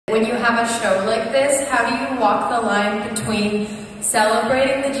When you have a show like this, how do you walk the line between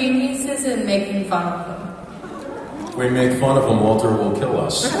celebrating the geniuses and making fun of them? If we make fun of them, Walter will kill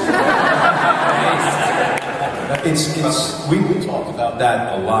us. We talked about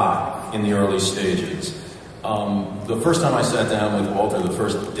that a lot in the early stages. The first time I sat down with Walter, the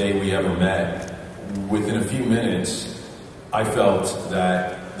first day we ever met, within a few minutes, I felt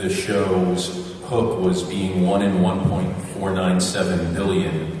that the show's hook was being 1 in 1.497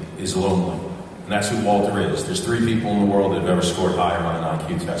 billion is lonely. And that's who Walter is. There's 3 people in the world that have ever scored higher on an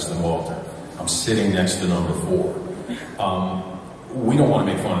IQ test than Walter. I'm sitting next to number 4. We don't want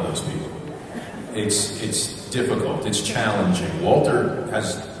to make fun of those people. It's difficult, it's challenging. Walter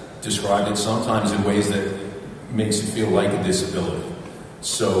has described it sometimes in ways that makes it feel like a disability.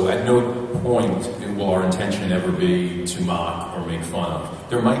 So at no point will our intention ever be to mock or make fun of.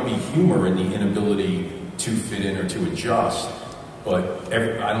 There might be humor in the inability to fit in or to adjust, but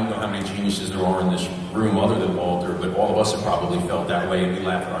I don't know how many geniuses there are in this room other than Walter, but all of us have probably felt that way, and we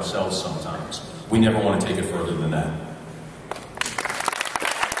laugh at ourselves sometimes. We never want to take it further than that.